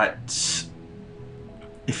nothing but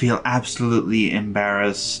feel absolutely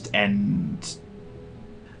embarrassed, and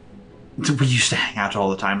we used to hang out all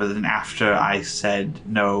the time, but then after I said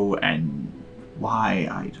no and why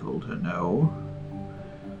I told her no.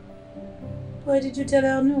 Why did you tell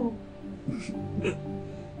her no?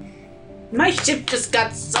 My ship just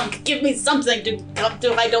got sunk. Give me something to come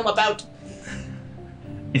to write home about.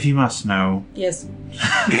 If you must know, Yes.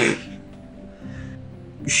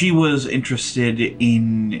 she was interested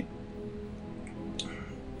in...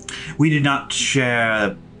 We did not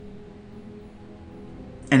share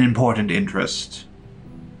an important interest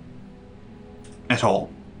at all.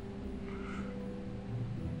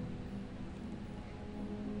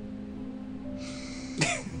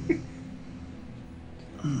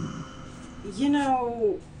 You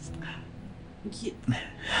know, You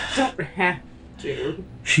don't have to.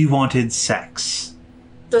 She wanted sex.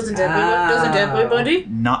 Doesn't everybody?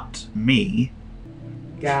 Not me.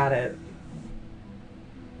 Got it.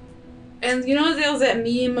 And you know there's that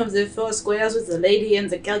meme of the four squares with the lady and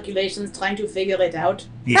the calculations trying to figure it out?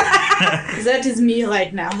 Yeah. That is me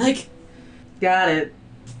right now. Like, Got it.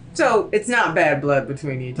 So, it's not bad blood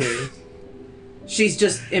between you two. She's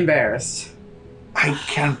just embarrassed. I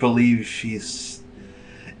can't believe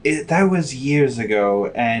that was years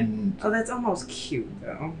ago, and Oh, that's almost cute,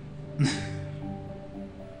 though.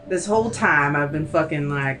 This whole time I've been fucking,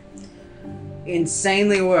 like,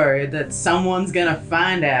 insanely worried that someone's gonna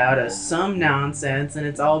find out or some nonsense, and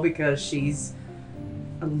it's all because she's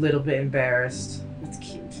a little bit embarrassed. It's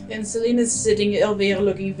cute. and Selena's sitting over here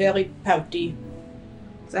looking very pouty.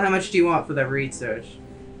 So how much do you want for the research?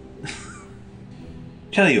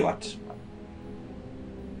 tell you what.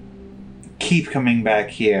 Keep coming back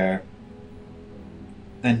here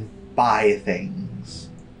and buy things.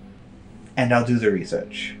 And I'll do the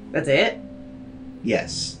research. That's it?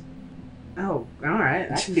 Yes. Oh,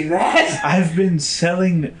 alright, I can do that. I've been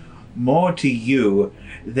selling more to you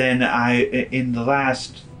than in the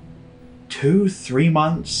last 2-3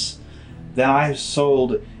 months than I've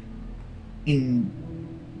sold in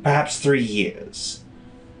perhaps 3 years.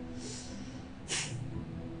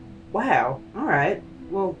 Wow, alright.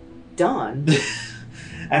 Well, done.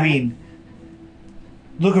 I mean,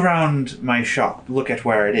 look around my shop. Look at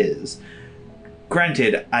where it is.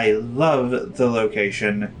 Granted, I love the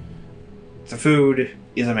location. The food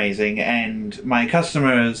is amazing, and my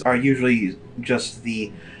customers are usually just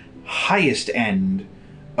the highest end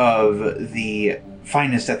of the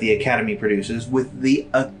finest that the Academy produces, with the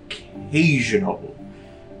occasional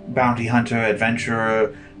bounty hunter,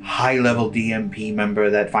 adventurer, high-level DMP member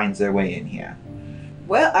that finds their way in here.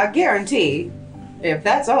 Well, I guarantee, if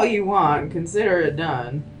that's all you want, consider it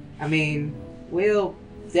done. I mean, we'll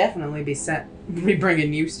definitely be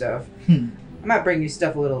bringing you stuff. I might bring you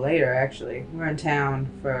stuff a little later, actually. We're in town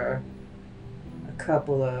for a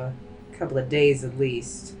couple of days at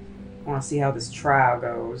least. I want to see how this trial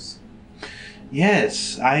goes.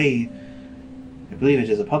 Yes, I believe it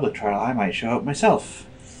is a public trial. I might show up myself.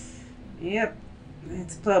 Yep,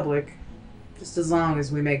 it's public. Just as long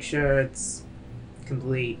as we make sure it's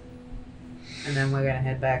complete. And then we're gonna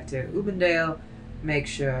head back to Ubendale, make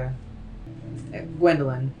sure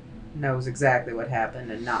Gwendolyn knows exactly what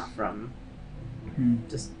happened and not from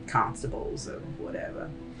just constables or whatever.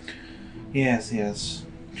 Yes, yes.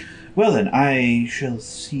 Well then, I shall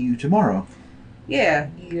see you tomorrow. Yeah,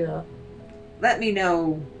 Yeah. let me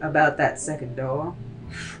know about that second door.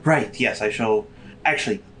 Right, yes, I shall.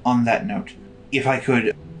 Actually, on that note, if I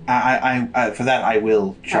could, I for that I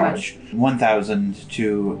will charge 1,000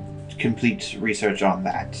 to complete research on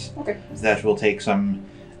that. Okay. That will take some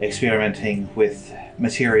experimenting with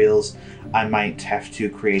materials. I might have to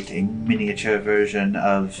create a miniature version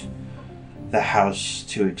of the house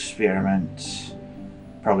to experiment.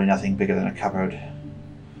 Probably nothing bigger than a cupboard.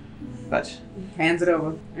 But Hands it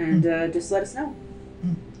over and just let us know.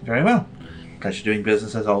 very well. Pleasure doing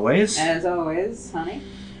business as always. As always, honey.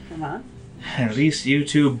 Come on. At least you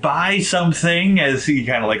two buy something, as he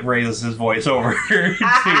kind of like raises his voice over to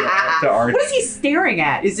Arch. What is he staring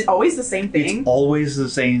at? Is it always the same thing? It's always the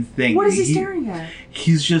same thing. What is he staring at?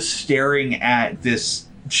 He's just staring at this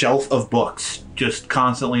shelf of books, just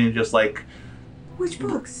constantly, and just like, Which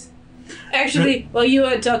books? Actually, while you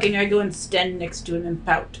are talking, I go and stand next to him and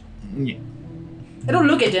pout. yeah. I don't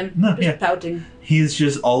look at him. No, just yeah. pouting. He's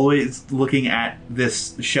just always looking at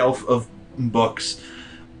this shelf of books.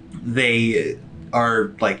 They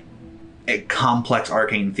are like complex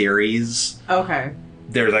arcane theories. Okay.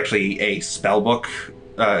 There's actually a spell book,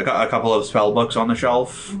 a couple of spell books on the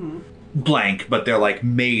shelf. Mm-hmm. Blank, but they're like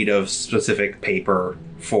made of specific paper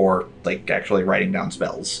for like actually writing down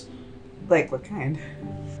spells. Like what kind?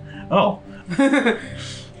 Oh.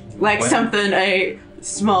 Like What? something a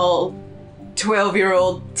small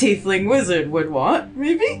 12-year-old tiefling wizard would want,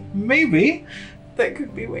 maybe? Maybe. That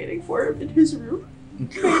could be waiting for him in his room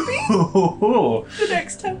Uh-huh, the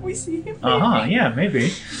next time we see him. yeah,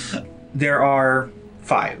 maybe. There are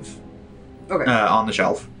 5 Okay. on the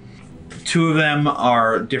shelf. 2 of them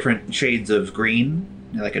are different shades of green,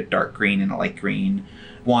 like a dark green and a light green.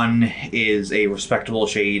 One is a respectable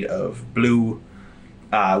shade of blue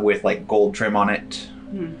with like gold trim on it.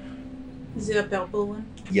 Is there a purple one?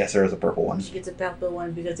 Yes, there is a purple one. She gets a purple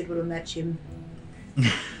one because it will match him.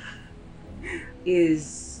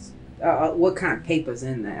 Is what kind of paper's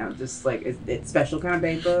in there? Just like is it special kind of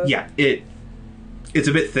paper? Yeah, it It's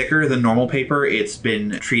a bit thicker than normal paper. It's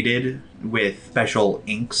been treated with special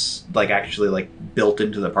inks, like actually like built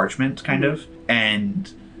into the parchment, kind of.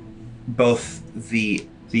 And both the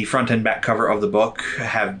front and back cover of the book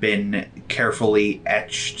have been carefully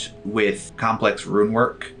etched with complex rune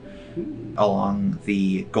work along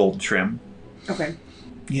the gold trim. Okay.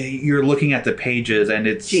 Yeah, you're looking at the pages, and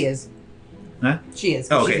it's... She is. Huh? She is.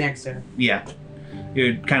 Oh, okay. She's next to her. Yeah.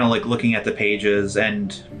 You're kind of like looking at the pages,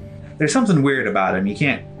 and there's something weird about them. You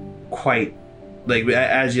can't quite, like,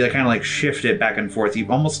 as you kind of like shift it back and forth, you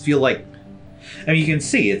almost feel like, I mean, you can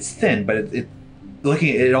see it's thin, but it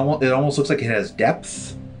looking at it almost looks like it has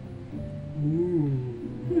depth.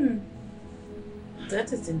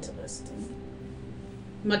 That is interesting.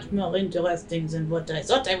 Much more interesting than what I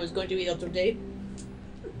thought I was going to be here today.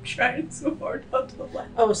 I'm trying so hard not to laugh.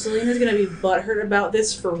 Oh, Selena's gonna be butthurt about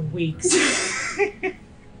this for weeks.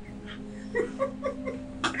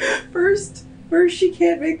 First, she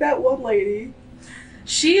can't make that one lady.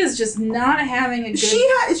 She is just not having a good...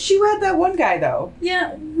 She had that one guy, though.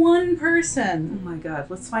 Yeah, one person. Oh my god,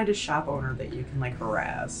 let's find a shop owner that you can, like,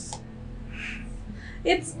 harass.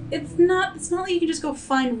 It's not like you can just go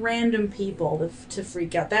find random people to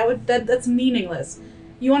freak out. That's meaningless.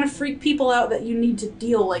 You want to freak people out that you need to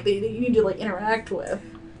deal, like, that you need to, like, interact with.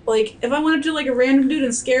 Like, if I wanted to, like, a random dude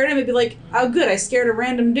and scared him, it'd be like, oh good, I scared a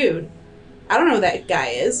random dude. I don't know who that guy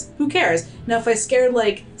is. Who cares? Now, if I scared,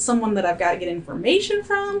 like, someone that I've got to get information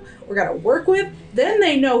from or got to work with, then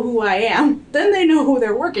they know who I am. Then they know who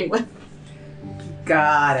they're working with.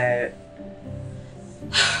 Got it.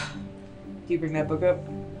 Do you bring that book up?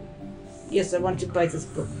 Yes, I want to buy this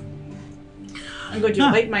book. I'm going to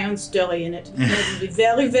write my own story in it. And it will be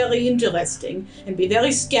very, very interesting and be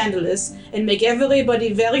very scandalous and make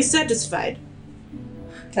everybody very satisfied.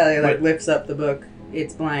 Talia, like, lifts up the book.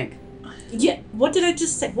 It's blank. Yeah, what did I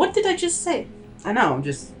just say? What did I just say? I know,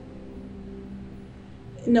 just...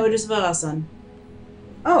 No, it is Varasan.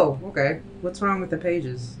 Oh, okay. What's wrong with the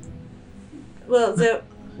pages? Well,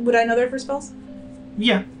 would I know they're for spells?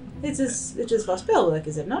 Yeah. It is for spell work,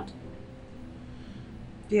 is it not?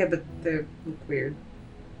 Yeah, but they look weird.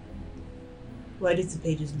 Why does the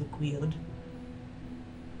pages look weird?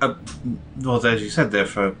 Well, as you said, they're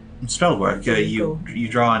for spell work. You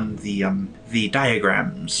draw on the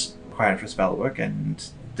diagrams required for spell work, and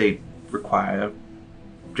they require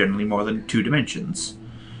generally more than 2 dimensions.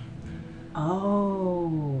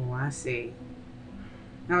 Oh, I see.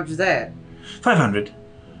 How much is that? 500.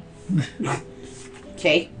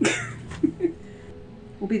 Okay.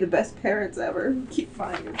 We'll be the best parents ever. Keep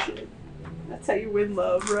finding shit. That's how you win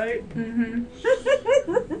love, right?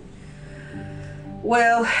 Mm-hmm.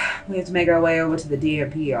 Well, we have to make our way over to the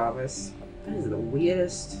DMP office. That is the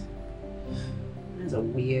weirdest. That is a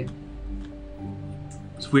weird...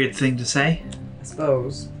 It's a weird thing to say. I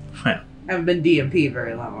suppose. Well. I haven't been DMP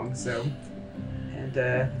very long, so... And,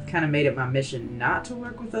 I've kind of made it my mission not to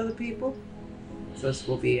work with other people. So this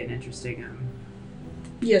will be an interesting,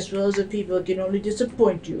 Yes, well, other people can only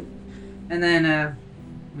disappoint you. And then,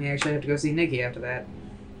 we actually have to go see Nikki after that.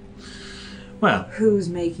 Well. Who's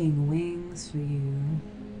making wings for you?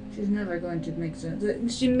 She's never going to make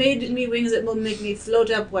sense. She made me wings that will make me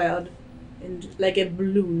float upward, and like a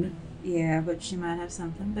balloon. Yeah, but she might have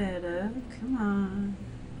something better. Come on.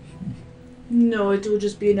 No, it will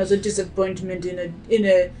just be another disappointment in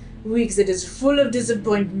a week that is full of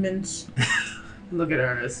disappointments. Look at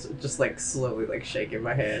Ernest, just like slowly like shaking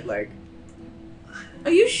my head, like.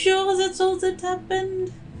 Are you sure that's all that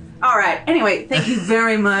happened? All right. Anyway, thank you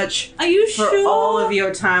very much. Are you for sure? all of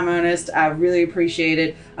your time, Ernest. I really appreciate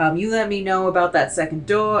it. You let me know about that second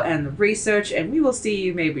door and the research, and we will see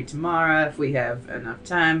you maybe tomorrow if we have enough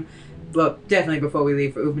time. But definitely before we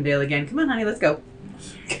leave for Uvendale again. Come on, honey, let's go.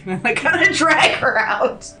 I kind of drag her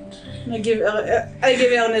out. I give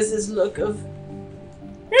Ernest this look of.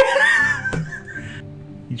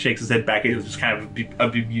 He shakes his head back and just kind of a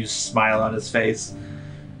bemused smile on his face.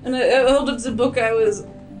 And I hold up the book I was...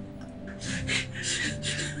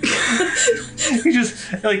 He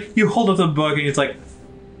just, like, you hold up the book and it's like...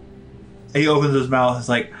 He opens his mouth, it's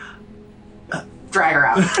like... Drag her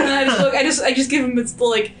out. And I just look, I just give him, it's the,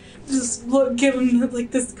 like... Just look, give him,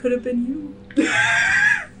 like, this could have been you.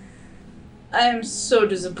 I am so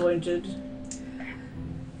disappointed.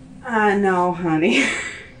 I know, honey.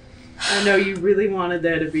 I know you really wanted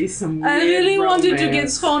there to be some weird I really romance. wanted to get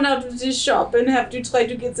thrown out of this shop and have to try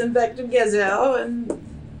to get them back together and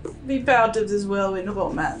be part of this whirlwind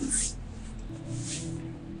romance.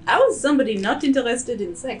 How is somebody not interested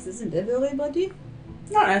in sex? Isn't everybody?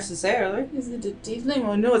 Not necessarily. Is it a tiefling?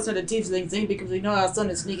 Well, no, it's not a tiefling thing because we know our son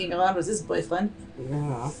is sneaking around with his boyfriend.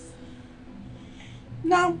 Yeah.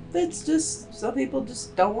 No, it's just some people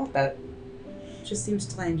just don't want that. It just seems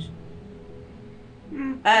strange.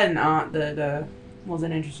 I had an aunt that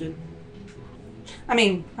wasn't interested. I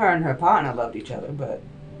mean, her and her partner loved each other, but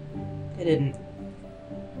they didn't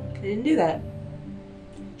do that.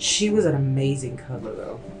 She was an amazing cuddler,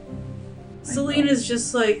 though. Celine is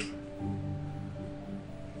just like...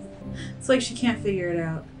 It's like she can't figure it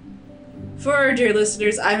out. For our dear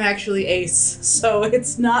listeners, I'm actually Ace, so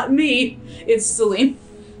it's not me, it's Celine.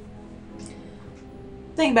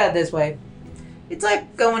 Think about it this way. It's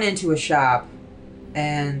like going into a shop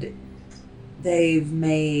and they've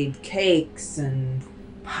made cakes and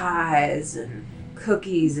pies and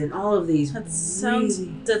cookies and all of these That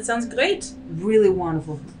sounds great. really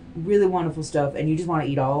wonderful stuff, and you just want to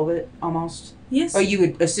eat all of it, almost. Yes. Or you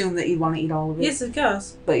would assume that you'd want to eat all of it. Yes, of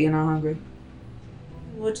course. But you're not hungry.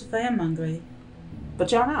 What if I am hungry?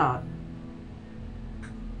 But you're not.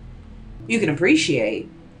 You can appreciate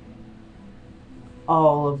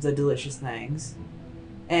all of the delicious things,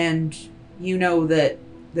 and you know that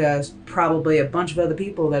there's probably a bunch of other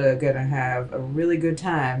people that are gonna have a really good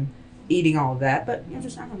time eating all of that, but you're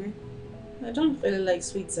just not hungry. I don't really like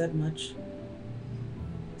sweets that much.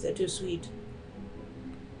 They're too sweet.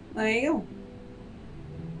 There you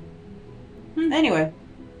go. Anyway,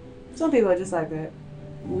 some people are just like that.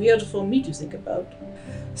 Weird for me to think about.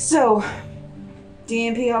 So,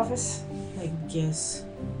 DMP office? I guess.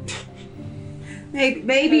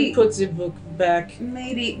 Maybe. Put the book back.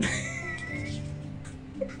 Maybe.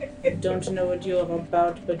 I don't know what you're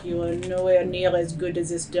about, but you are nowhere near as good as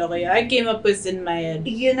the story I came up with in my head.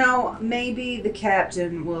 You know, maybe the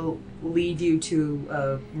captain will lead you to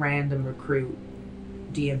a random recruit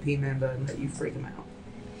DMP member and let you freak him out.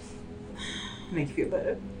 Make you feel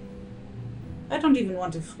better. I don't even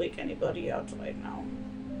want to freak anybody out right now.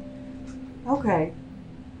 Okay.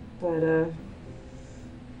 But,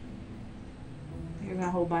 you're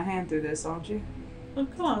gonna hold my hand through this, aren't you?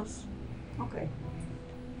 Of course. Okay.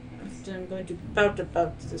 I'm going to pout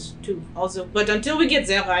about this too. Also, but until we get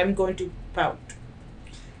there, I'm going to pout.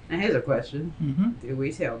 Now here's a question. Mm-hmm. Did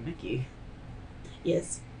we tell Mickey?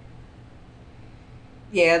 Yes.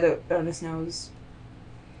 Yeah, that Ernest knows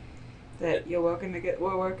that we're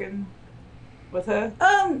working with her.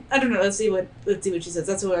 I don't know. Let's see what she says.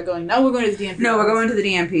 That's where we're going. Now we're going to the DMP. No, we're going to the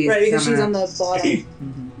DMP. Right, because she's on the bottom.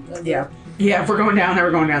 Mm-hmm. Yeah. Yeah, if we're going down there,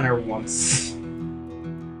 we're going down there once.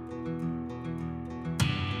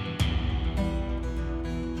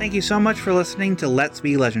 Thank you so much for listening to Let's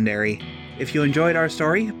Be Legendary. If you enjoyed our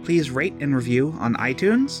story, please rate and review on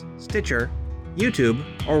iTunes, Stitcher, YouTube,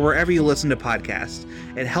 or wherever you listen to podcasts.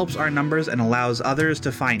 It helps our numbers and allows others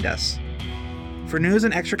to find us. For news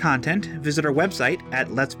and extra content, visit our website at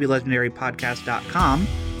letsbelegendarypodcast.com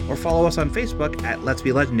or follow us on Facebook at Let's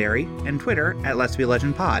Be Legendary and Twitter at Let's Be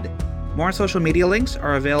Legend Pod. More social media links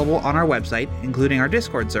are available on our website, including our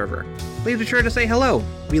Discord server. Please be sure to say hello.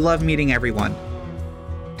 We love meeting everyone.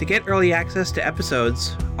 To get early access to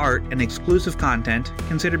episodes, art, and exclusive content,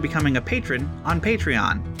 consider becoming a patron on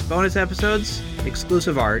Patreon. Bonus episodes,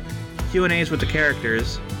 exclusive art, Q&As with the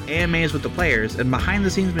characters, AMAs with the players, and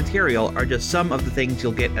behind-the-scenes material are just some of the things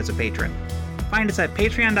you'll get as a patron. Find us at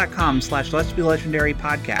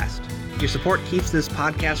patreon.com/letsbelegendarypodcast. Your support keeps this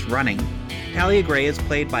podcast running. Talia Gray is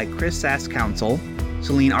played by Chris Sass-Council,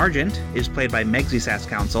 Celine Argent is played by Megsy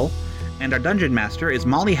Sass-Council, and our Dungeon Master is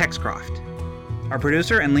Molly Hexcroft. Our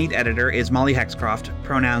producer and lead editor is Molly Hexcroft,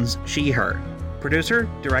 pronouns she, her. Producer,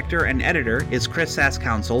 director, and editor is Chris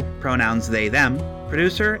Sass-Council, pronouns they, them.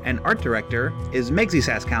 Producer and art director is Megsy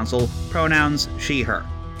Sass-Council, pronouns she, her.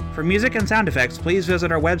 For music and sound effects, please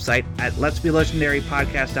visit our website at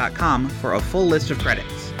letsbelegendarypodcast.com for a full list of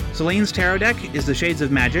credits. Celine's tarot deck is The Shades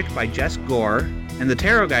of Magic by Jess Gore, and the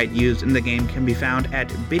tarot guide used in the game can be found at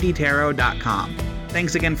biddytarot.com.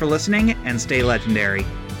 Thanks again for listening, and stay legendary.